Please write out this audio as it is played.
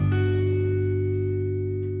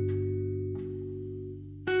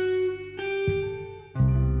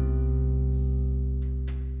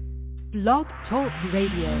Blog Talk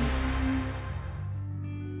Radio.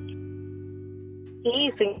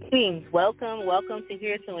 Peace and greetings. Welcome to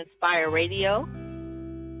Here to Inspire Radio.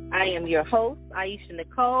 I am your host, Aisha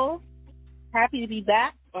Nicole. Happy to be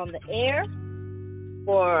back on the air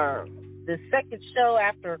for the second show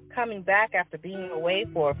after coming back, after being away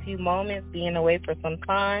for a few moments, being away for some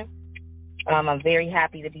time. I'm very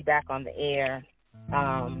happy to be back on the air.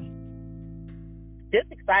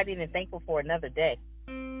 Just excited and thankful for another day.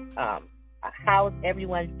 How's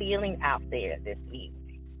everyone feeling out there this week?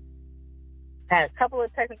 Had a couple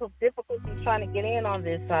of technical difficulties trying to get in on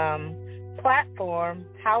this platform.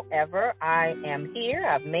 However, I am here.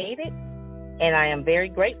 I've made it, and I am very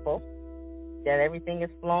grateful that everything is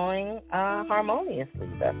flowing harmoniously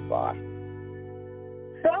thus far.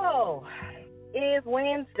 So, it is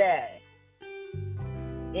Wednesday.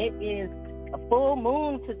 It is a full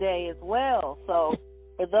moon today as well. So,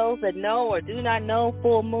 for those that know or do not know,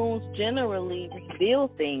 full moons generally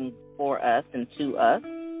reveal things for us and to us.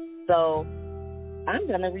 So, I'm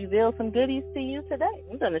going to reveal some goodies to you today.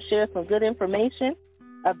 I'm going to share some good information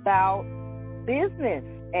about business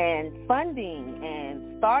and funding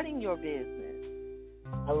and starting your business.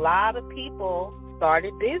 A lot of people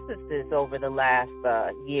started businesses over the last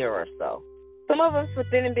year or so. Some of us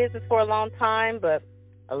have been in business for a long time, but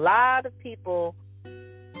a lot of people,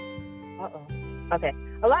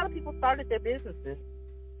 a lot of people started their businesses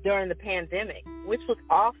during the pandemic, which was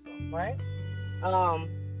awesome, right?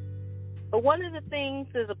 But one of the things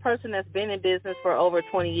as a person that's been in business for over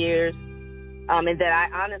 20 years, and that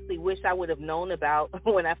I honestly wish I would have known about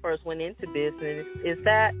when I first went into business, is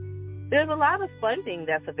that there's a lot of funding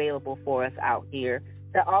that's available for us out here,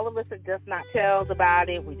 that all of us are just not tells about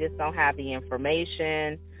it. We just don't have the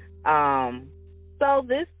information. So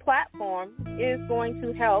this platform is going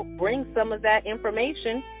to help bring some of that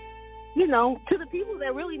information, to the people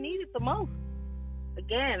that really need it the most.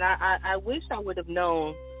 Again, I wish I would have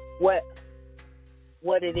known what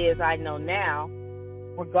it is I know now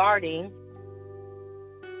regarding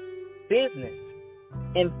business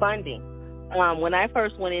and funding. When I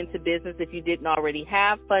first went into business, if you didn't already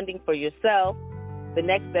have funding for yourself, the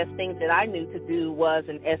next best thing that I knew to do was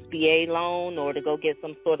an SBA loan or to go get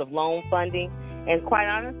some sort of loan funding. And quite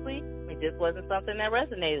honestly, it just wasn't something that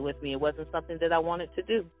resonated with me. It wasn't something that I wanted to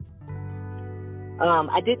do.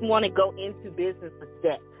 I didn't want to go into business with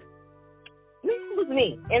debt. This was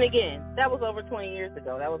me. And again, that was over 20 years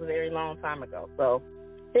ago. That was a very long time ago. So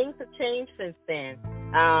things have changed since then.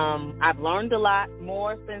 I've learned a lot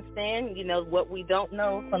more since then. What we don't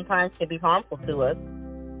know sometimes can be harmful to us.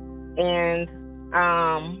 And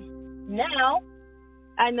now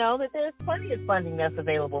I know that there's plenty of funding that's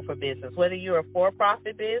available for business, whether you're a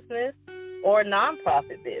for-profit business or a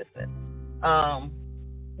non-profit business.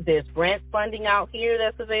 There's grant funding out here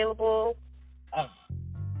that's available.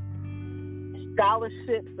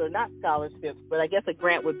 Scholarships, or not scholarships, but I guess a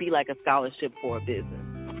grant would be like a scholarship for a business.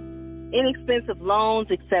 Inexpensive loans,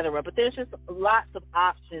 etc. But there's just lots of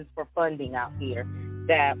options for funding out here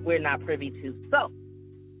that we're not privy to. So,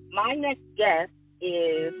 my next guest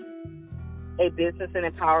is a business and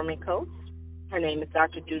empowerment coach. Her name is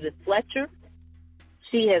Dr. Judith Fletcher.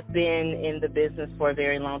 She has been in the business for a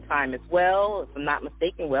very long time as well. If I'm not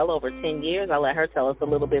mistaken, well over 10 years. I'll let her tell us a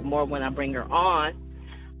little bit more when I bring her on.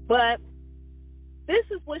 But this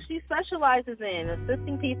is what she specializes in,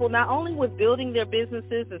 assisting people not only with building their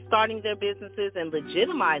businesses and starting their businesses and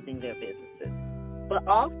legitimizing their businesses, but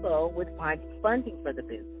also with finding funding for the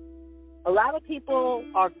business. A lot of people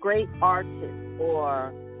are great artists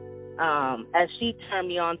or, as she turned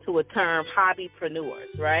me on to a term,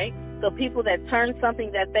 hobbypreneurs, right? So people that turn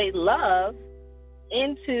something that they love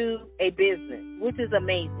into a business, which is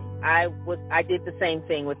amazing. I did the same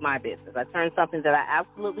thing with my business. I turned something that I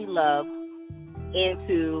absolutely love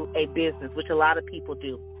into a business, which a lot of people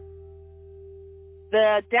do.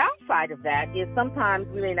 The downside of that is sometimes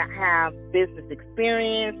we may not have business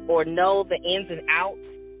experience or know the ins and outs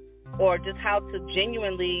or just how to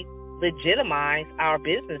genuinely legitimize our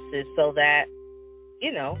businesses so that,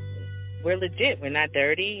 we're legit. We're not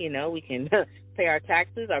dirty. We can pay our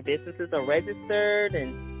taxes. Our businesses are registered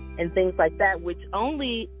and things like that, which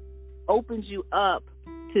only opens you up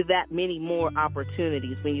to that many more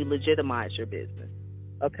opportunities when you legitimize your business.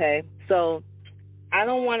 Okay? So I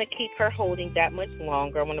don't want to keep her holding that much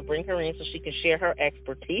longer. I want to bring her in so she can share her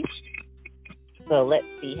expertise. So let's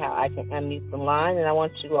see how I can unmute the line. And I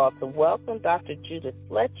want you all to welcome Dr. Judith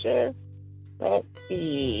Fletcher. Let's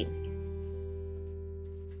see.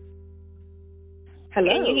 Hello.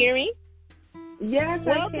 Can you hear me? Yes,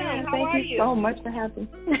 welcome. I can. How Thank are you so much for having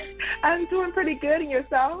me. I'm doing pretty good. And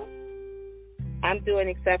yourself? I'm doing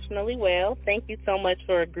exceptionally well. Thank you so much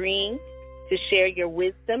for agreeing to share your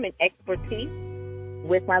wisdom and expertise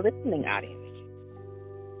with my listening audience.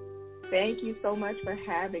 Thank you so much for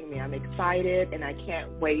having me. I'm excited, and I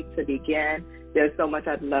can't wait to begin. There's so much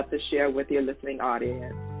I'd love to share with your listening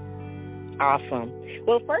audience. Awesome.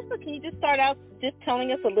 Well, first, can you just start out just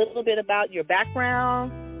telling us a little bit about your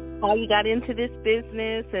background, how you got into this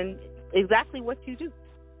business, and exactly what you do?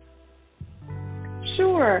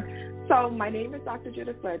 Sure. So my name is Dr.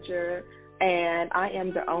 Judith Fletcher, and I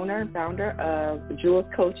am the owner and founder of Jewel's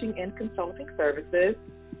Coaching and Consulting Services.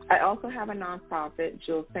 I also have a nonprofit,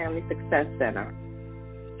 Jewel's Family Success Center.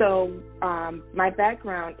 So my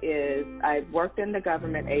background is I've worked in the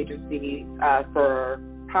government agency for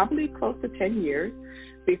probably close to 10 years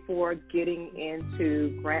before getting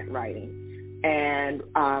into grant writing. And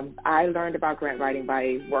I learned about grant writing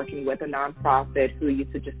by working with a nonprofit who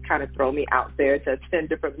used to just kind of throw me out there to attend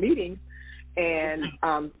different meetings. And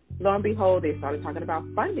lo and behold, they started talking about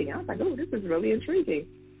funding. I was like, oh, this is really intriguing.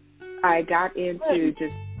 I got into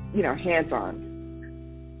just, hands-on.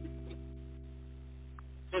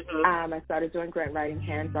 I started doing grant writing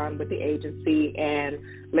hands-on with the agency, and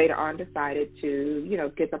later on decided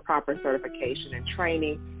to, get the proper certification and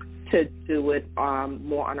training to do it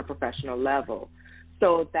more on a professional level.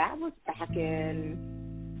 So that was back in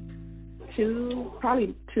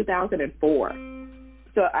probably 2004.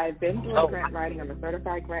 So I've been doing grant writing. I'm a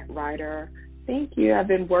certified grant writer. Thank you. I've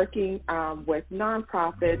been working with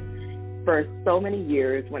nonprofits for so many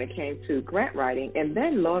years when it came to grant writing. And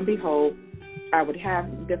then, lo and behold, I would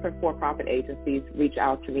have different for-profit agencies reach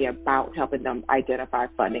out to me about helping them identify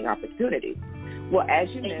funding opportunities. Well, as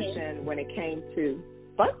you mentioned, when it came to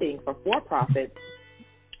funding for for-profit,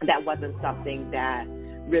 that wasn't something that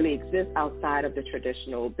really exists outside of the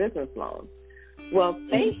traditional business loans. Well,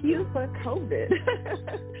 thank you for COVID.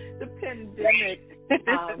 The pandemic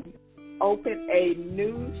opened a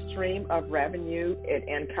new stream of revenue and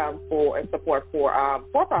income for and support for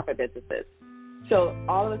for-profit businesses. So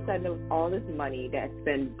all of a sudden, there was all this money that's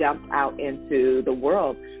been dumped out into the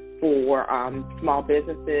world for small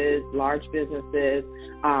businesses, large businesses,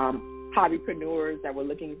 hobbypreneurs that were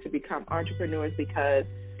looking to become entrepreneurs because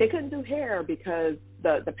they couldn't do hair because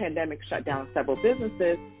the pandemic shut down several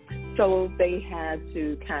businesses. So they had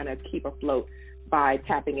to kind of keep afloat by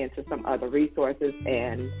tapping into some other resources.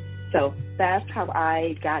 And so that's how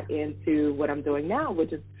I got into what I'm doing now,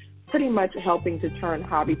 which is pretty much helping to turn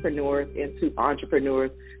hobbypreneurs into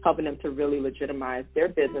entrepreneurs, helping them to really legitimize their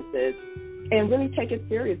businesses and really take it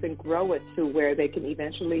serious and grow it to where they can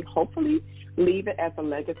eventually, hopefully, leave it as a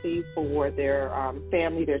legacy for their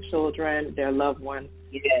family, their children, their loved ones,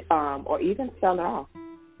 or even sell it off.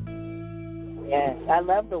 Yes, I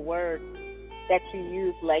love the word that you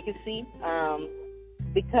use, legacy,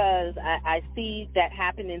 because I see that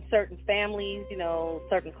happen in certain families.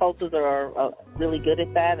 Certain cultures are really good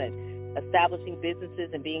at that, and establishing businesses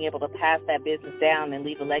and being able to pass that business down and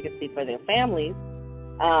leave a legacy for their families.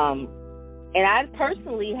 And I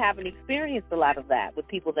personally haven't experienced a lot of that with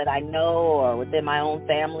people that I know or within my own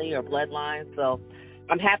family or bloodline. So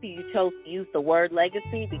I'm happy you chose to use the word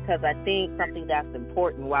legacy, because I think something that's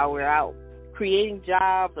important while we're out creating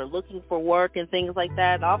jobs or looking for work and things like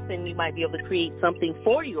that. Often you might be able to create something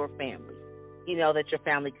for your family, that your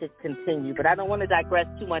family could continue. But I don't want to digress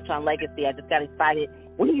too much on legacy. I just got excited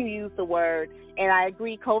when you used the word. And I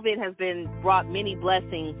agree, COVID has brought many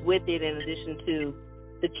blessings with it in addition to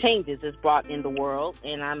the changes it's brought in the world.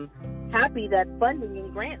 And I'm happy that funding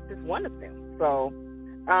and grants is one of them. So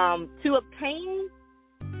to obtain,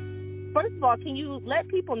 first of all, can you let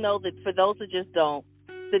people know that for those who just don't,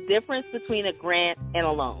 the difference between a grant and a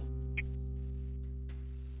loan?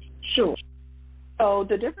 Sure. So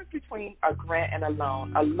the difference between a grant and a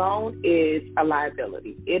loan is a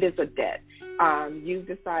liability. It is a debt. You've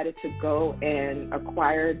decided to go and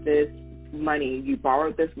acquire this money. You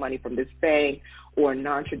borrowed this money from this bank or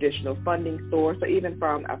non-traditional funding source, or even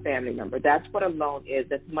from a family member. That's what a loan is.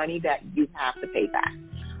 That's money that you have to pay back.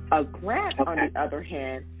 A grant, on the other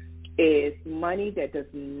hand, is money that does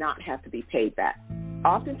not have to be paid back.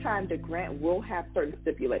 Oftentimes, the grant will have certain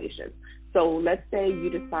stipulations. So let's say you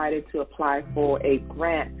decided to apply for a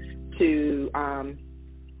grant to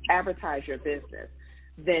advertise your business.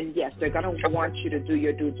 Then, yes, they're going to want you to do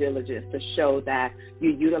your due diligence to show that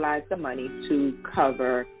you utilize the money to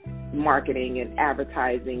cover marketing and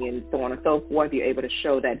advertising and so on and so forth. You're able to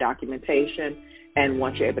show that documentation. And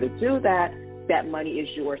once you're able to do that, that money is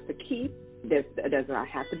yours to keep. It does not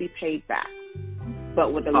have to be paid back.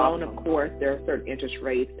 But with a loan, of course, there are certain interest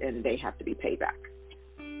rates, and they have to be paid back.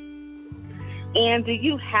 And do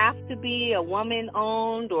you have to be a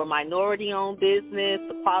woman-owned or minority-owned business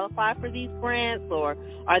to qualify for these grants, or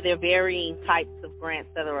are there varying types of grants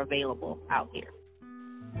that are available out here?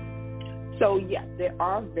 So, yes, there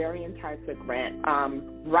are varying types of grants.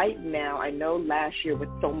 Right now, I know last year with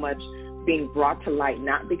so much being brought to light,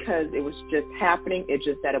 not because it was just happening, it's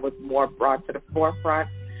just that it was more brought to the forefront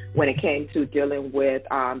when it came to dealing with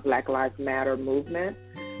Black Lives Matter movement.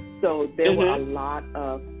 So there were a lot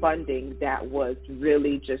of funding that was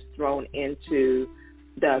really just thrown into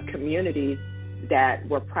the communities that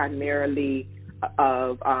were primarily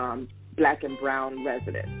of Black and brown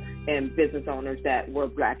residents and business owners that were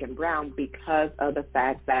Black and brown, because of the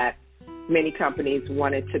fact that many companies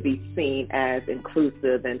wanted to be seen as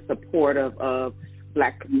inclusive and supportive of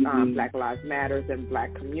Black Lives Matters and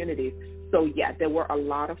Black communities. So, yeah, there were a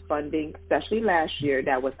lot of funding, especially last year,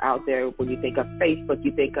 that was out there. When you think of Facebook,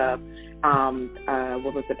 you think of,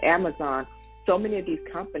 Amazon. So many of these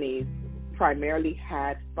companies primarily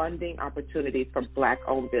had funding opportunities for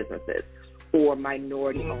Black-owned businesses or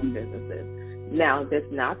minority-owned businesses. Now, that's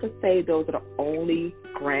not to say those are the only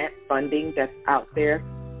grant funding that's out there.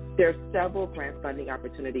 There are several grant funding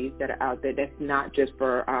opportunities that are out there that's not just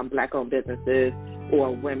for Black-owned businesses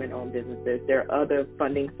or women-owned businesses. There are other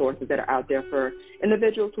funding sources that are out there for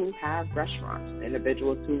individuals who have restaurants,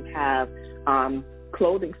 individuals who have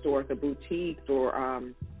clothing stores or boutiques or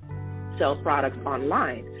sell products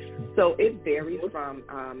online. So it varies from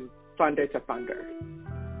funder to funder.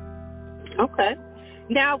 Okay.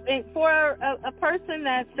 Now, for a person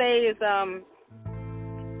that, say, is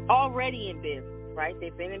already in business, right?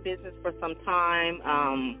 They've been in business for some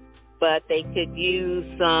time, but they could use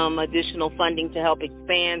some additional funding to help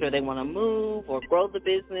expand, or they want to move or grow the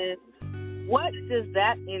business. What does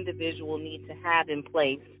that individual need to have in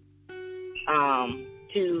place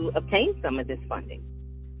to obtain some of this funding?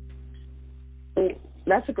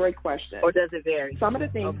 That's a great question. Or does it vary? Some of the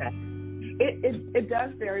things, okay. It does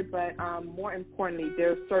vary, but more importantly,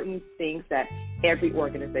 there are certain things that every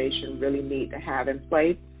organization really need to have in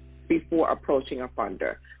place before approaching a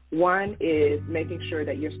funder. One is making sure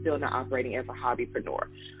that you're still not operating as a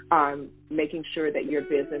hobbypreneur, making sure that your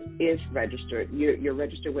business is registered. You're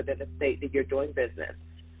registered within the state that you're doing business.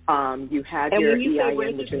 You have and your when you EIN, say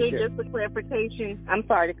registered, just for clarification, I'm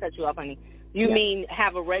sorry to cut you off, honey. You mean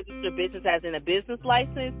have a registered business as in a business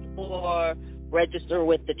license, or register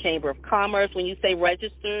with the Chamber of Commerce? When you say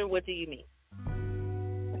register, what do you mean?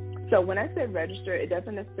 So when I say register, it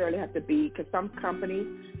doesn't necessarily have to be, because some companies,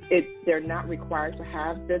 they're not required to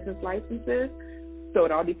have business licenses. So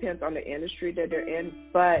it all depends on the industry that they're in.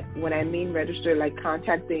 But when I mean register, like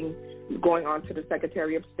going on to the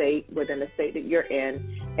Secretary of State within the state that you're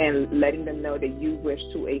in and letting them know that you wish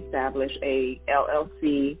to establish a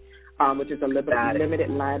LLC, which is a limited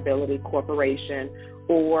liability corporation,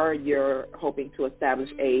 or you're hoping to establish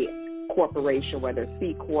a corporation, whether it's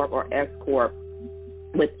C Corp or S Corp,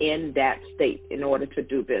 within that state in order to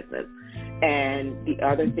do business. And the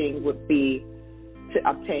other thing would be to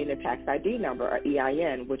obtain a tax ID number, or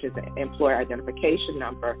EIN, which is an employer identification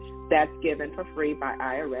number. That's given for free by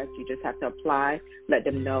IRS. You just have to apply, let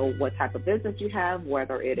them know what type of business you have,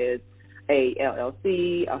 whether it is a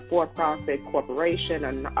LLC, a for-profit corporation,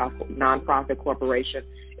 a nonprofit corporation.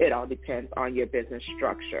 It all depends on your business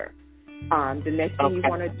structure. The next thing you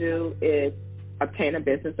want to do is obtain a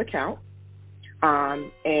business account.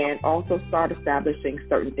 And also start establishing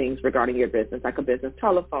certain things regarding your business, like a business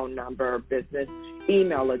telephone number, business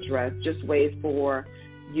email address, just ways for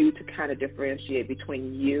you to kind of differentiate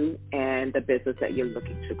between you and the business that you're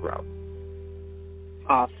looking to grow.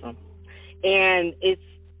 Awesome. And is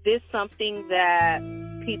this something that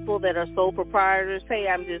people that are sole proprietors, say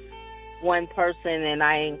I'm just one person and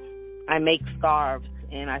I make scarves,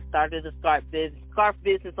 and I started a scarf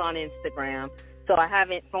business on Instagram, so I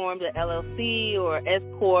haven't formed an LLC or S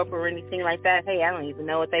Corp or anything like that. Hey, I don't even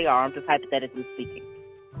know what they are. I'm just hypothetically speaking.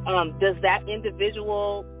 Does that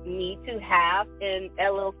individual need to have an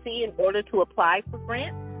LLC in order to apply for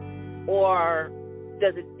grants? Or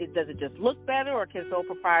does it just look better, or can sole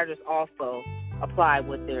proprietors also apply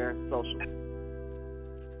with their social?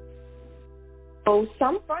 So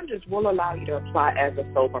some funders will allow you to apply as a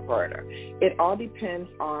sole proprietor. It all depends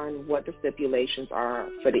on what the stipulations are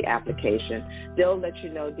for the application. They'll let you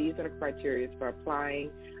know these are the criteria for applying.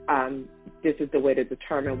 This is the way to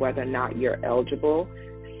determine whether or not you're eligible.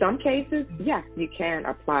 Some cases, yes, you can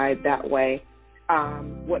apply that way.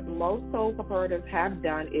 What most sole proprietors have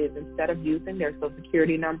done is, instead of using their Social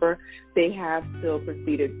Security number, they have still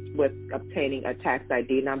proceeded with obtaining a tax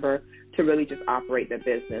ID number to really just operate the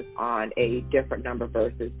business on a different number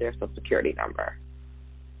versus their Social Security number.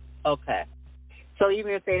 Okay. So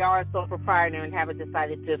even if they are a sole proprietor and haven't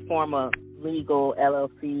decided to form a legal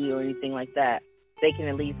LLC or anything like that, they can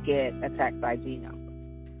at least get a tax ID number.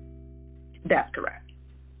 That's correct.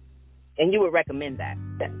 And you would recommend that?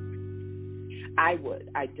 Yes. I would.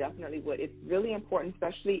 I definitely would. It's really important,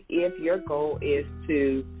 especially if your goal is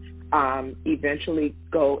to eventually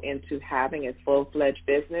go into having a full-fledged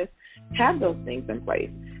business. Have those things in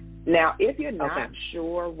place. Now, if you're not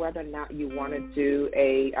sure whether or not you want to do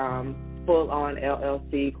a full-on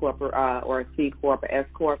LLC corporate or a C Corp or S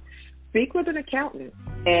Corp, speak with an accountant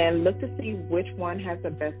and look to see which one has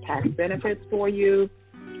the best tax benefits for you.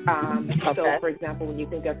 So, for example, when you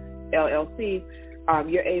think of LLC,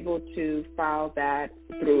 you're able to file that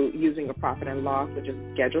through using a profit and loss, which is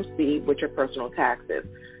Schedule C, with your personal taxes.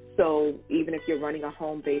 So even if you're running a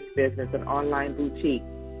home-based business, an online boutique,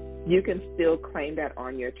 you can still claim that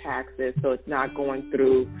on your taxes, so it's not going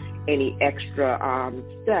through any extra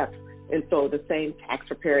steps. And so the same tax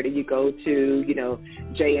preparer that you go to,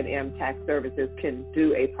 J&M Tax Services can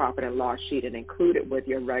do a profit and loss sheet and include it with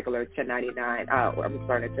your regular 1099,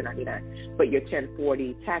 but your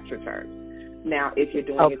 1040 tax returns. Now, if you're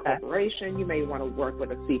doing a corporation, you may want to work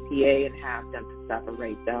with a CPA and have them to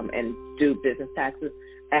separate them and do business taxes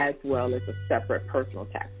as well as a separate personal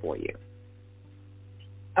tax for you.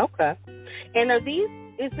 Okay. And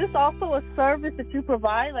is this also a service that you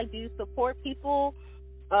provide? Like, do you support people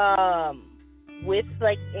with,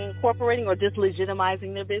 like, incorporating or just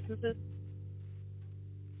legitimizing their businesses?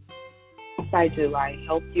 I do. I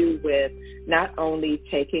help you with not only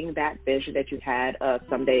taking that vision that you had of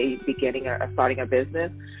someday beginning or starting a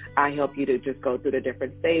business. I help you to just go through the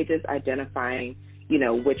different stages, identifying,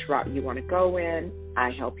 which route you want to go in.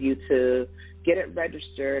 I help you to get it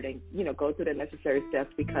registered and, go through the necessary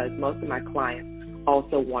steps, because most of my clients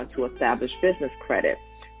also want to establish business credit.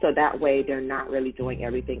 So that way they're not really doing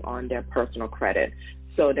everything on their personal credit.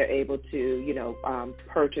 So they're able to,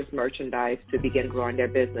 purchase merchandise to begin growing their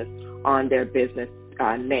business on their business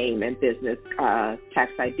name and business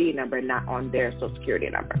tax ID number, not on their Social Security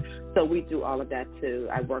number. So we do all of that too.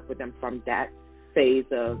 I work with them from that phase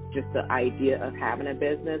of just the idea of having a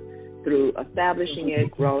business through establishing it,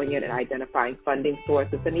 growing it, and identifying funding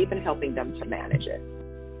sources, and even helping them to manage it.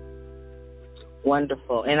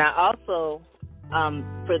 Wonderful. And I also,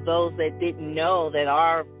 for those that didn't know that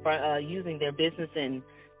are using their business and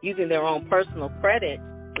using their own personal credit,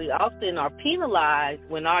 we often are penalized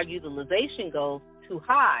when our utilization goes too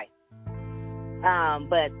high.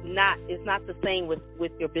 But it's not the same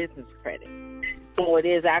with your business credit. So it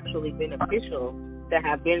is actually beneficial to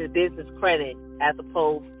have business credit as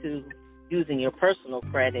opposed to using your personal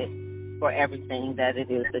credit for everything that it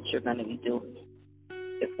is that you're going to be doing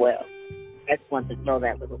as well. I just wanted to throw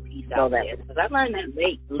that little piece out there, because I learned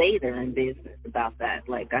that later in business about that.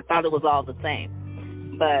 Like, I thought it was all the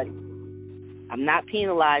same. But I'm not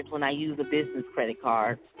penalized when I use a business credit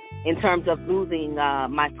card in terms of losing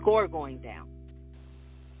my score going down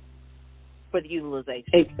for the utilization.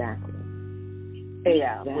 Exactly.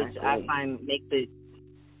 Yeah, which I find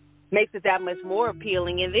makes it that much more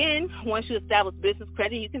appealing. And then once you establish business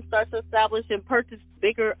credit, you can start to establish and purchase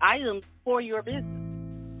bigger items for your business.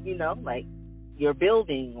 Like your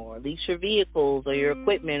building, or lease your vehicles or your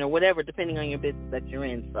equipment or whatever, depending on your business that you're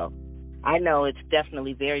in. So I know it's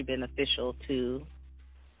definitely very beneficial to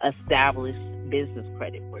establish business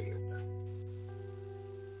credit for yourself.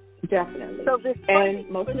 Definitely. So and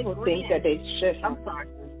most people think that they should. I'm sorry.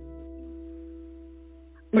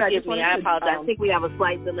 Forgive me, I apologize. I think we have a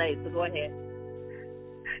slight delay, so go ahead.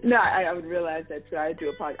 No, I would realize that too. I do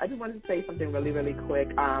apologize. I just wanted to say something really, really quick.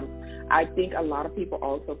 I think a lot of people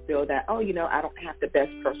also feel that, I don't have the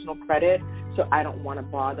best personal credit, so I don't want to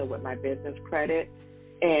bother with my business credit.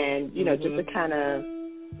 And, just to kind of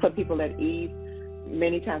put people at ease,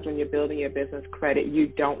 many times when you're building your business credit, you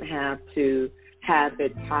don't have to have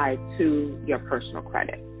it tied to your personal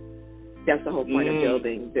credit. That's the whole point of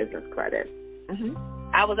building business credit.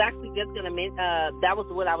 I was actually just going to mention, that was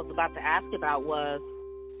what I was about to ask about, was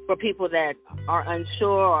for people that are unsure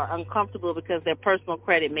or uncomfortable because their personal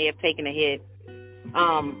credit may have taken a hit.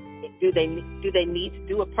 Do they need to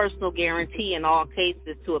do a personal guarantee in all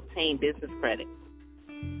cases to obtain business credit?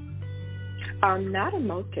 Not in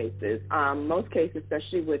most cases. Most cases,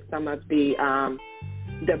 especially with some of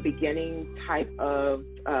the beginning type of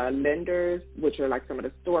lenders, which are like some of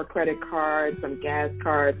the store credit cards, some gas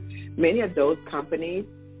cards, many of those companies,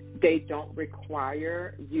 they don't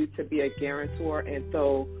require you to be a guarantor. And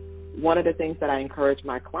so one of the things that I encourage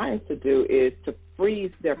my clients to do is to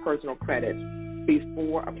freeze their personal credit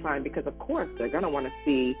before applying, because of course they're going to want to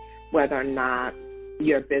see whether or not,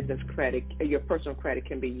 your business credit, your personal credit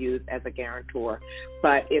can be used as a guarantor.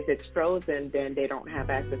 But if it's frozen, then they don't have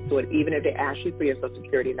access to it, even if they ask you for your Social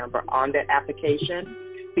Security number on that application.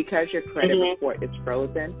 Because your credit report is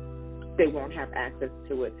frozen, they won't have access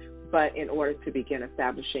to it. But in order to begin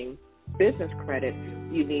establishing business credit,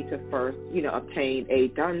 you need to first, obtain a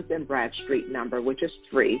Duns and Bradstreet number, which is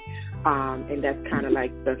free. And that's kind of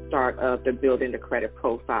like the start of the building the credit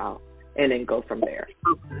profile, and then go from there.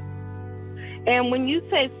 And when you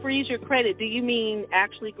say freeze your credit, do you mean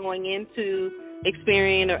actually going into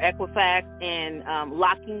Experian or Equifax and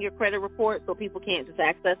locking your credit report so people can't just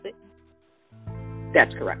access it?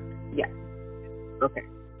 That's correct. Yes. Okay.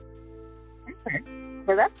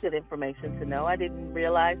 Well, that's good information to know. I didn't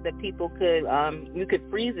realize that people could, you could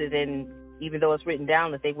freeze it, and even though it's written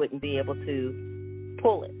down, that they wouldn't be able to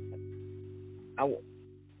pull it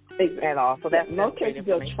at all. So that's most cases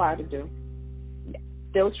they'll try to do.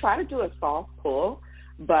 They'll try to do a soft pull,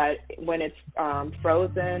 but when it's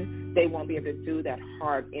frozen, they won't be able to do that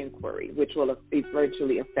hard inquiry, which will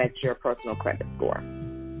eventually affect your personal credit score.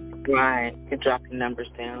 Right, to drop the numbers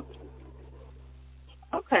down.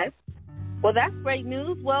 Okay. Well, that's great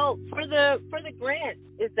news. Well, for the grant,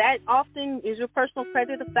 is your personal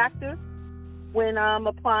credit a factor when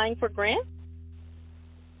applying for grants?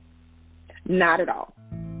 Not at all.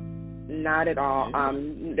 Not at all.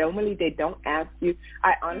 Normally they don't ask you.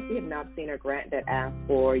 I honestly have not seen a grant that asks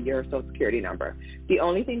for your Social Security number. The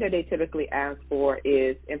only thing that they typically ask for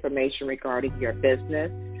is information regarding your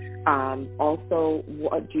business. Also,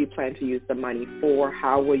 what do you plan to use the money for?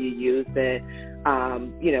 How will you use it?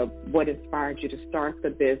 What inspired you to start the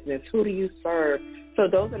business? Who do you serve? So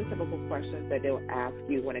those are the typical questions that they'll ask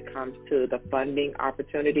you when it comes to the funding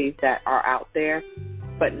opportunities that are out there.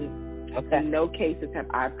 But in no cases have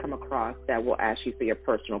I come across that will ask you for your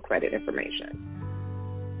personal credit information.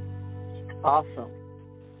 Awesome.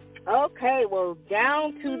 Okay, well,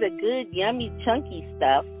 down to the good, yummy, chunky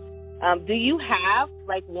stuff. Do you have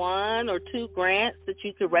like one or two grants that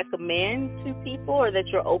you could recommend to people or that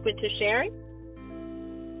you're open to sharing?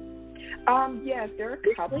 Yes, there are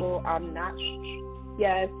a couple.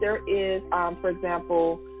 Yes, there is. For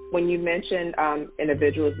example, when you mentioned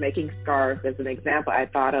individuals making scarves as an example, I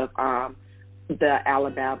thought of the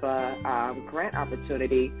Alabama grant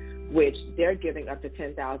opportunity, which they're giving up to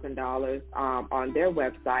 $10,000 on their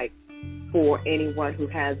website for anyone who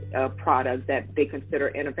has a product that they consider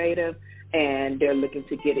innovative and they're looking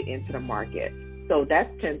to get it into the market. So that's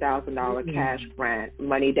 $10,000 cash grant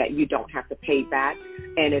money that you don't have to pay back,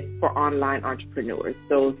 and it's for online entrepreneurs,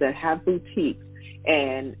 those that have boutiques.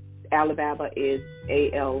 And Alabama is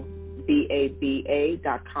ALBABA.com.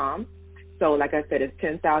 So like I said, it's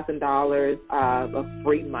 $10,000 of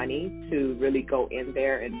free money to really go in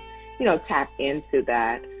there and, tap into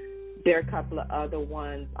that. There are a couple of other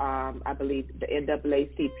ones. I believe the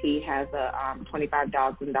NAACP has a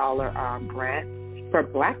 $25,000 grant for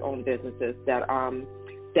Black-owned businesses that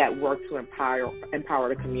work to empower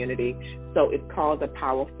the community. So it's called the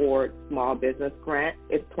Power Forward Small Business Grant.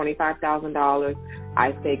 It's $25,000.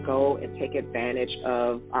 I say go and take advantage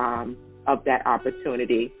of that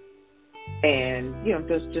opportunity. And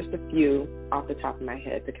there's just a few off the top of my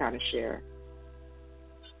head to kind of share.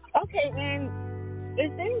 Okay, and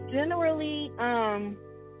is there generally,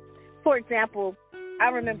 for example, I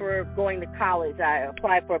remember going to college. I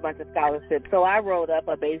applied for a bunch of scholarships, so I wrote up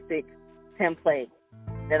a basic template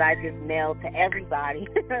that I just mailed to everybody.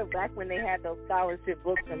 Back when they had those scholarship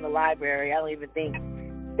books in the library, I don't even think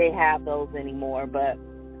they have those anymore. But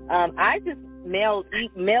I just mailed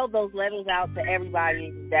those letters out to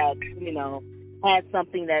everybody that had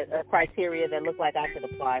something a criteria that looked like I could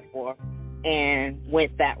apply for, and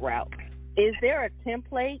went that route. Is there a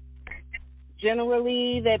template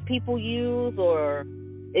generally that people use, or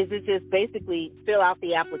is it just basically fill out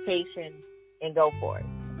the application and go for it?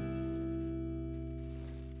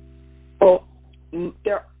 Well,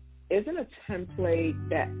 there isn't a template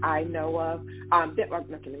that I know of. Let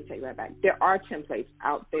me take that back. There are templates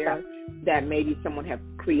out there that maybe someone has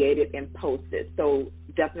created and posted. So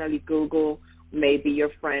definitely Google may be your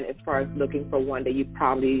friend as far as looking for one that you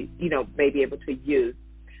probably, may be able to use.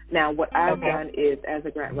 Now, what I've done is, as a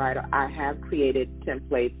grant writer, I have created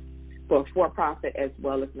templates for for-profit as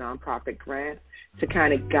well as nonprofit grants to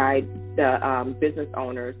kind of guide the business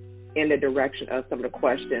owners in the direction of some of the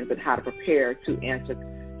questions and how to prepare to answer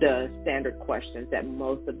the standard questions that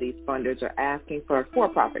most of these funders are asking for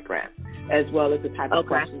for-profit grants, as well as the type of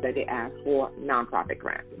questions that they ask for nonprofit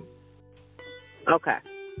grants. Okay.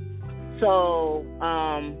 So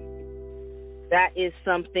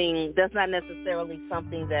that's not necessarily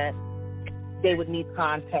something that they would need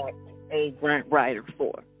contact a grant writer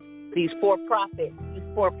for? These for-profit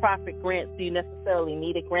grants, do you necessarily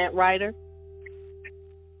need a grant writer?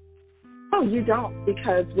 Oh, you don't,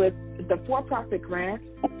 because with the for-profit grants,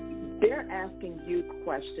 they're asking you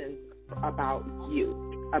questions about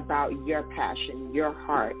you, about your passion, your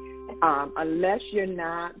heart. Unless you're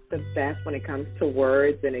not the best when it comes to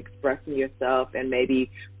words and expressing yourself and maybe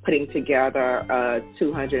putting together a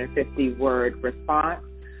 250-word response,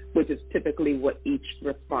 which is typically what each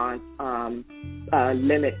response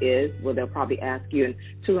limit is, where they'll probably ask you in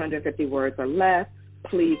 250 words or less,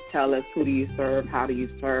 please tell us, who do you serve, how do you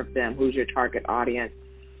serve them, who's your target audience.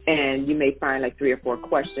 And you may find like 3 or 4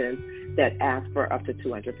 questions that ask for up to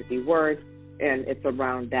 250 words, and it's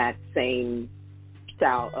around that same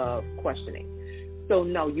style of questioning. So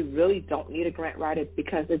no, you really don't need a grant writer,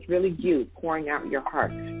 because it's really you pouring out your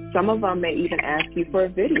heart. Some of them may even ask you for a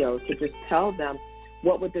video to just tell them,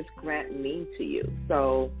 what would this grant mean to you?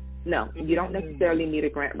 So no, you don't necessarily need a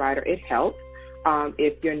grant writer. It helps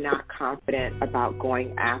if you're not confident about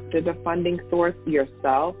going after the funding source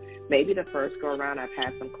yourself. Maybe the first go around, I've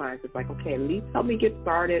had some clients that's like, okay, at least help me get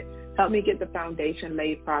started, help me get the foundation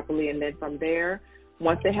laid properly, and then from there,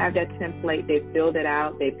 once they have that template, they've filled it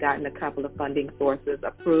out, they've gotten a couple of funding sources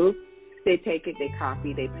approved, they take it, they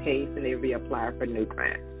copy, they paste, and they reapply for new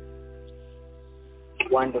grants.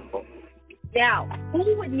 Wonderful. Now,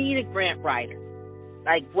 who would need a grant writer?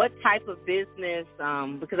 Like, what type of business?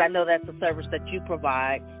 Because I know that's a service that you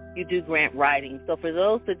provide. You do grant writing. So for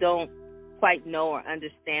those that don't quite know or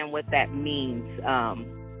understand what that means,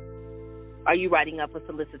 are you writing up a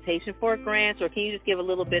solicitation for a grant, or can you just give a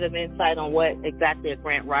little bit of insight on what exactly a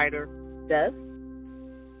grant writer does?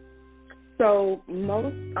 So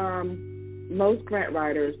most grant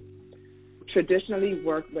writers traditionally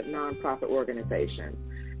work with nonprofit organizations.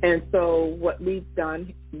 And so what we've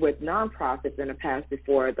done with nonprofits in the past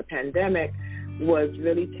before the pandemic was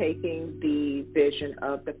really taking the vision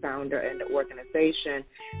of the founder and the organization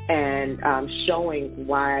and showing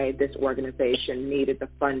why this organization needed the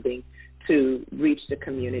funding to reach the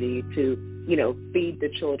community, to, you know, feed the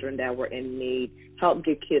children that were in need, help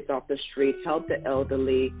get kids off the street, help the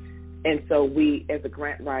elderly. And so we, as a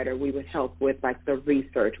grant writer, we would help with like the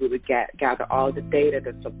research. We would gather all the data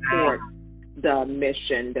to support the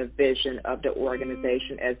mission, the vision of the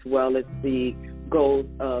organization, as well as the goals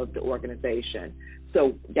of the organization.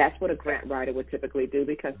 So that's what a grant writer would typically do,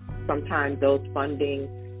 because sometimes those funding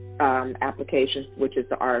applications, which is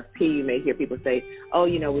the RFP, you may hear people say, oh,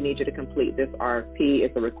 you know, we need you to complete this RFP.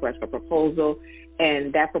 It's a request for proposal.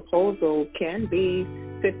 And that proposal can be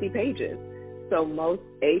 50 pages. So most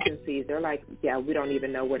agencies, they're like, yeah, we don't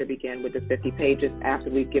even know where to begin with the 50 pages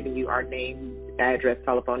after we've given you our name, address,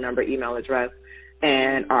 telephone number, email address,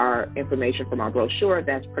 and our information from our brochure.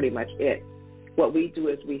 That's pretty much it. What we do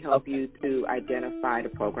is we help you to identify the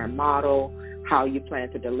program model, how you plan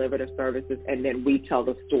to deliver the services, and then we tell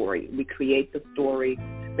the story. We create the story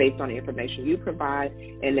based on the information you provide,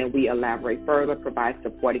 and then we elaborate further, provide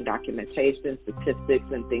supporting documentation, statistics,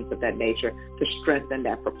 and things of that nature to strengthen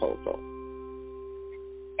that proposal.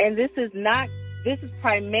 And this is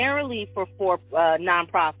primarily for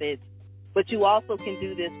nonprofits, but you also can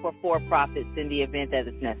do this for for-profits in the event that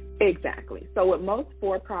it's necessary. Exactly. So with most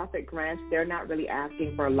for-profit grants, they're not really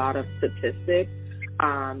asking for a lot of statistics.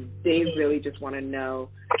 They really just want to know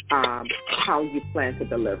how you plan to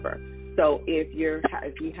deliver. So if you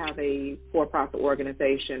have a for-profit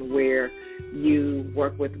organization where you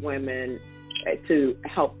work with women to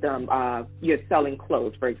help them, you're selling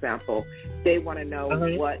clothes, for example, they want to know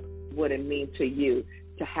what would it mean to you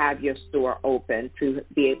to have your store open, to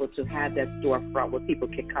be able to have that storefront where people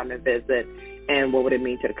can come and visit, and what would it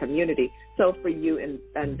mean to the community. So for you, in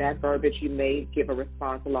that verbiage, you may give a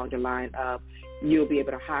response along the line of, you'll be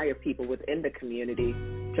able to hire people within the community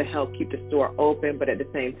to help keep the store open, but at the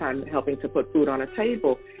same time helping to put food on a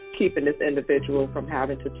table, keeping this individual from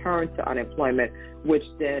having to turn to unemployment, which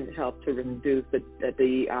then helps to reduce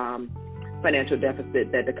the financial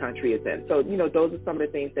deficit that the country is in. So, you know, those are some of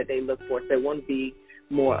the things that they look for. So it won't be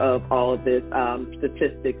more of all of this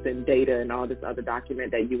statistics and data and all this other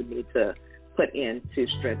document that you would need to put in to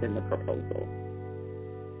strengthen the proposal.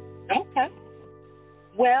 Okay.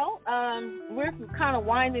 Well, we're kind of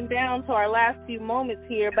winding down to our last few moments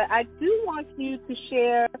here, but I do want you to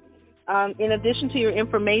share, in addition to your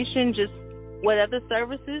information, just what other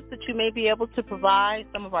services that you may be able to provide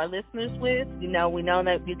some of our listeners with. You know, we know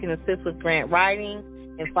that you can assist with grant writing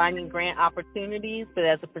and finding grant opportunities, but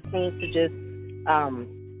as it pertains to just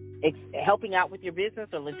helping out with your business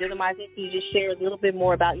or legitimizing, can you just share a little bit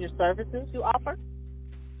more about your services you offer?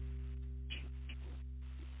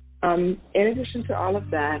 In addition to all of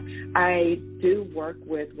that, I do work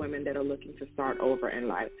with women that are looking to start over in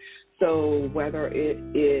life. So whether it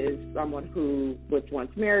is someone who was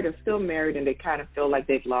once married or still married and they kind of feel like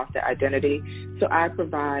they've lost their identity, so I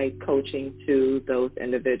provide coaching to those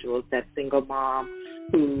individuals, that single mom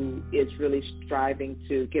who is really striving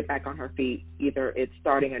to get back on her feet. Either it's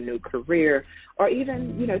starting a new career or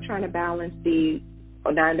even, trying to balance the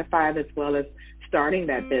 9 to 5 as well as starting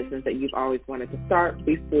that business that you've always wanted to start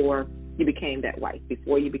before you became that wife,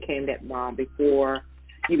 before you became that mom, before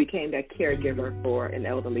you became that caregiver for an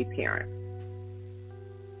elderly parent.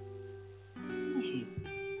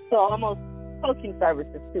 So almost coaching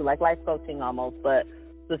services too, like life coaching almost, but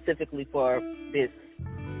specifically for business.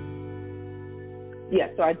 Yeah,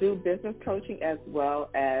 so I do business coaching as well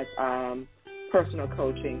as personal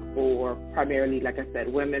coaching for primarily, like I said,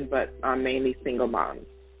 women, but mainly single moms.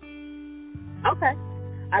 Okay.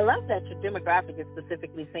 I love that your demographic is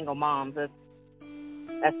specifically single moms. That's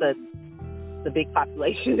a big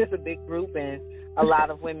population. It's a big group, and a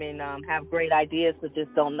lot of women have great ideas but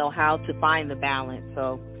just don't know how to find the balance.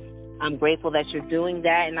 So I'm grateful that you're doing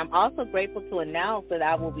that, and I'm also grateful to announce that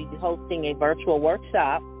I will be hosting a virtual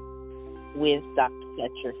workshop with Dr.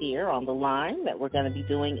 Fletcher here on the line that we're going to be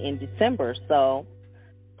doing in December. So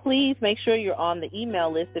please make sure you're on the email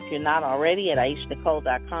list if you're not already at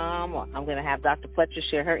aishanicole.com. I'm going to have Dr. Fletcher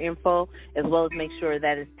share her info, as well as make sure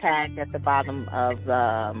that it's tagged at the bottom of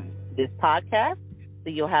this podcast, so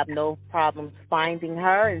you'll have no problems finding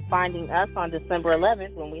her and finding us on December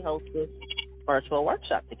 11th when we host this virtual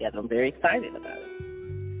workshop together. I'm very excited about it.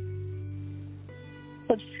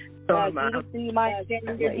 Judith, do you mind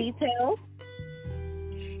sharing your details?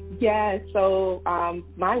 Yeah, so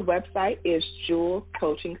my website is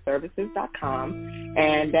JewelsCoachingServices.com,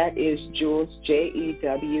 and that is Jewels,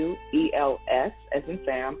 JEWELS, as in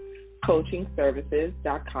Sam,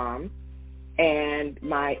 CoachingServices.com. And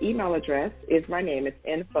my email address is my name. It's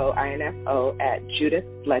info at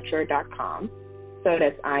JudithFletcher.com. So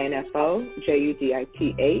that's info,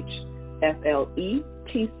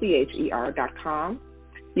 JUDITHFLETCHER.com.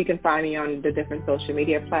 You can find me on the different social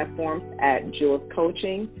media platforms at Jewels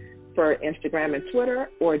Coaching for Instagram and Twitter,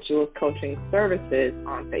 or Jewels Coaching Services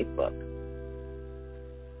on Facebook.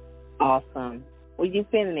 Awesome. Well, you've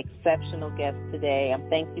been an exceptional guest today.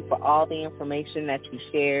 Thank you for all the information that you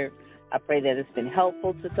shared. I pray that it's been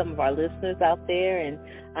helpful to some of our listeners out there, and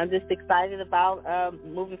I'm just excited about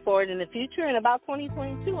moving forward in the future and about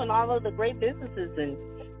 2022 and all of the great businesses and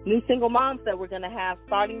new single moms that we're going to have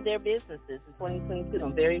starting their businesses in 2022.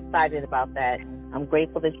 I'm very excited about that. I'm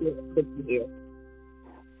grateful that you're here.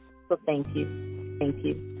 So thank you. Thank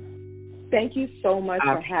you. Thank you so much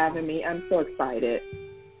for having me. I'm so excited.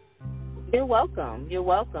 You're welcome. You're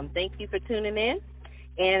welcome. Thank you for tuning in,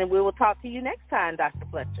 and we will talk to you next time, Dr.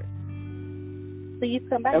 Fletcher. Please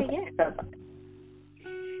come back again.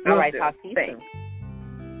 All right, talk to you soon.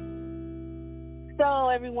 So,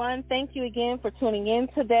 everyone, thank you again for tuning in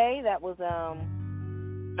today. That was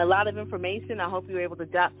a lot of information. I hope you were able to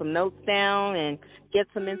jot some notes down and get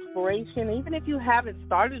some inspiration, even if you haven't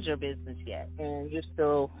started your business yet and you're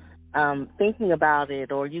still thinking about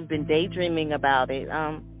it, or you've been daydreaming about it.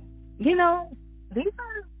 These are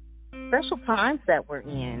special times that we're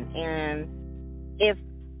in, and if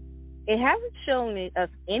it hasn't shown us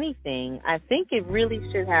anything, I think it really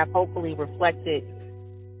should have hopefully reflected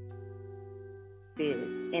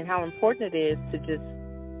and how important it is to just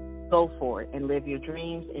go for it and live your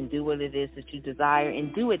dreams and do what it is that you desire,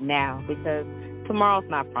 and do it now, because tomorrow's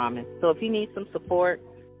not promised. So if you need some support,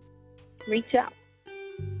 reach out.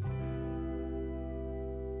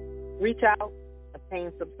 Reach out,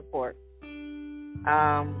 obtain some support.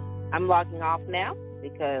 I'm logging off now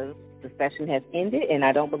because the session has ended, and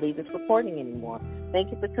I don't believe it's recording anymore.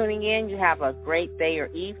 Thank you for tuning in. You have a great day or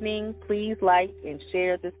evening. Please like and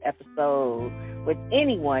share this episode with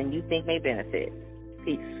anyone you think may benefit.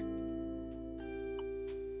 Peace.